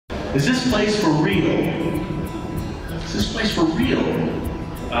is this place for real? Is this place for real?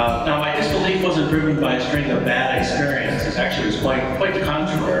 Now, my disbelief wasn't driven by a string of bad experiences. Actually, it was quite the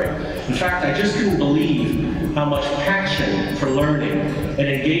contrary. In fact, I just couldn't believe how much passion for learning and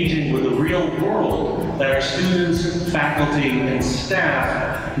engaging with the real world that our students, faculty, and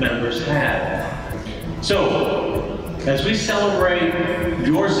staff members had. So, as we celebrate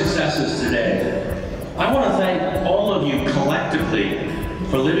your successes today, I want to thank all of you collectively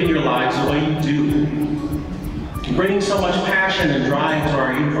for living your lives the way you do, bringing so much passion and drive to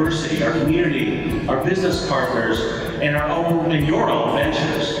our university, our community, our business partners, and your own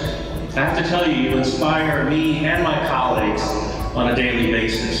ventures. I have to tell you, you inspire me and my colleagues on a daily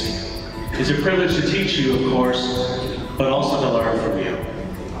basis. It's a privilege to teach you, of course, but also to learn from you.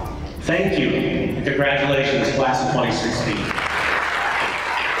 Thank you, and congratulations, class of 2016.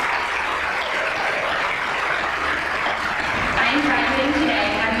 I am graduating today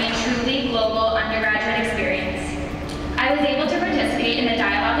having a truly global undergraduate experience. I was able to participate in the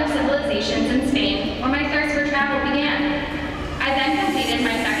Dialogue of Civilizations in Spain, where my thirst for travel began. I then completed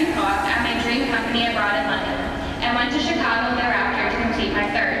my second co-op at my dream company abroad in London, and went to Chicago thereafter to complete my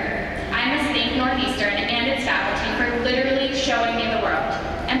third. I must thank Northeastern and its faculty for literally showing me the world,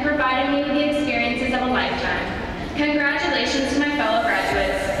 and providing me with the experiences of a lifetime. Congratulations to my fellow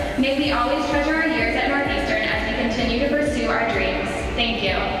graduates. May we always treasure our years at Northeastern as we continue to pursue our dreams. Thank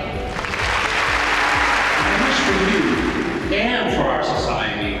you. My wish for you and for our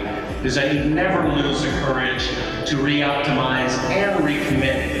society is that you never lose the courage to re-optimize and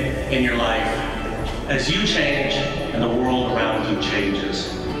recommit in your life as you change and the world around you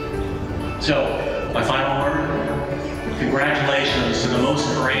changes. So, my final word, congratulations to the most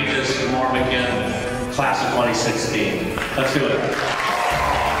courageous Moore McGinn class of 2016. Let's do it.